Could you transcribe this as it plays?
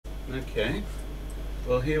Okay,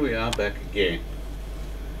 well here we are back again.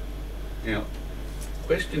 Now,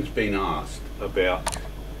 questions been asked about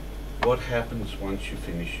what happens once you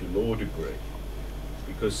finish your law degree,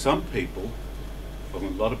 because some people, well, a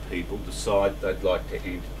lot of people, decide they'd like to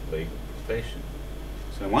enter the legal profession.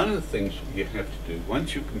 So one of the things you have to do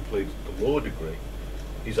once you've completed the law degree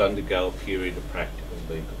is undergo a period of practical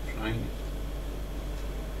legal training.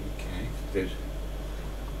 Okay,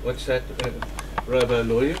 what's that?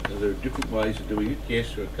 Robo-lawyer? Are there different ways of doing it?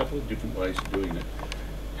 Yes, there are a couple of different ways of doing it.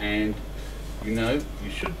 And you know, you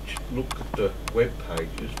should look at the web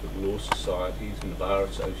pages for the law societies and the bar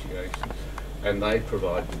associations, and they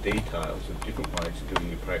provide the details of different ways of doing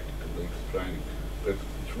your practical legal training. But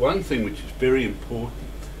it's one thing which is very important.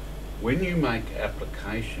 When you make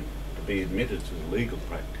application to be admitted as a legal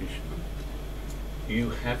practitioner, you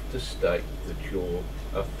have to state that you're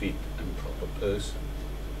a fit and proper person.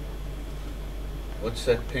 What's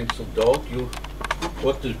that, pencil dog?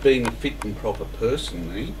 What does being a fit and proper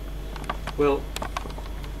person mean? Well,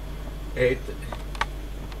 it's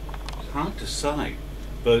hard to say,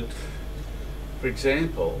 but for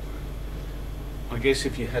example, I guess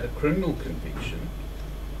if you had a criminal conviction,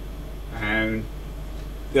 and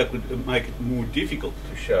that would make it more difficult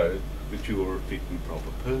to show that you were a fit and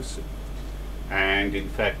proper person. And in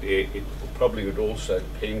fact, it probably would also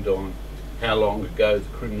depend on how long ago the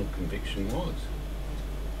criminal conviction was.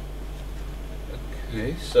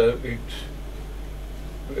 Okay, so it's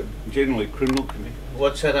generally criminal conviction.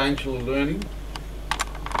 What's that, Angel of Learning?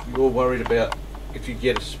 You're worried about if you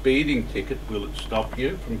get a speeding ticket, will it stop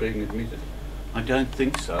you from being admitted? I don't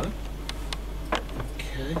think so.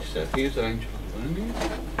 Okay, so here's Angel of Learning.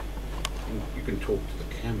 You can talk to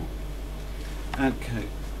the camel. Okay,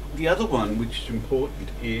 the other one which is important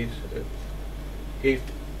is if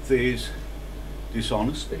there's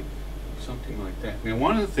dishonesty, something like that. Now,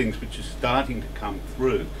 one of the things which is starting to come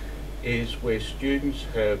through is where students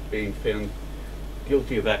have been found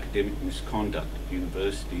guilty of academic misconduct at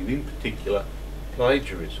university, and in particular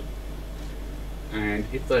plagiarism. And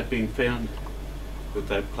if they've been found that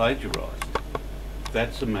they've plagiarised,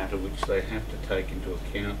 that's a matter which they have to take into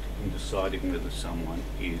account in deciding whether someone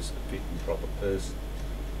is a fit and proper person.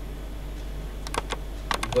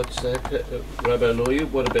 What's that, Robo-lawyer?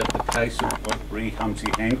 What about the case of Re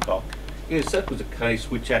Humsey Hancock? Yes, that was a case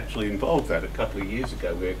which actually involved that a couple of years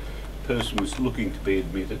ago, where a person was looking to be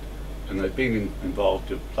admitted and they'd been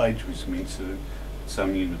involved in a plagiarism incident at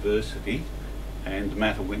some university, and the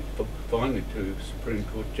matter went finally to a Supreme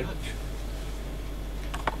Court judge.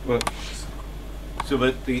 Well, so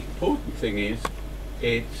but the important thing is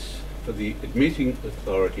it's for the admitting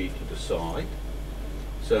authority to decide.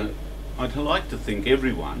 So I'd like to think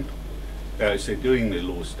everyone, as they're doing their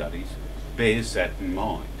law studies, bears that in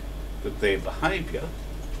mind, that their behaviour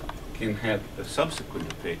can have a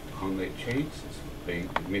subsequent effect on their chances of being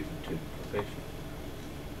admitted to the profession.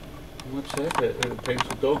 What's that, a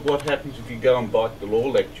pencil dog? What happens if you go and bite the law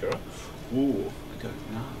lecturer? Oh, I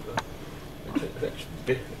don't know.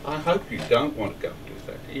 I hope you don't want to go and do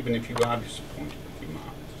that, even if you are disappointed with your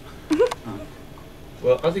marks.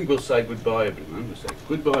 Well, I think we'll say goodbye, everyone. We'll say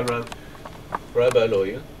goodbye,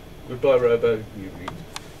 Robo-lawyer, goodbye, Robo-union,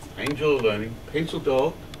 Angel of Learning, pencil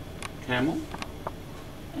dog, camel,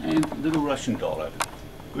 and little Russian doll over there.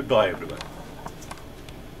 Goodbye, everyone.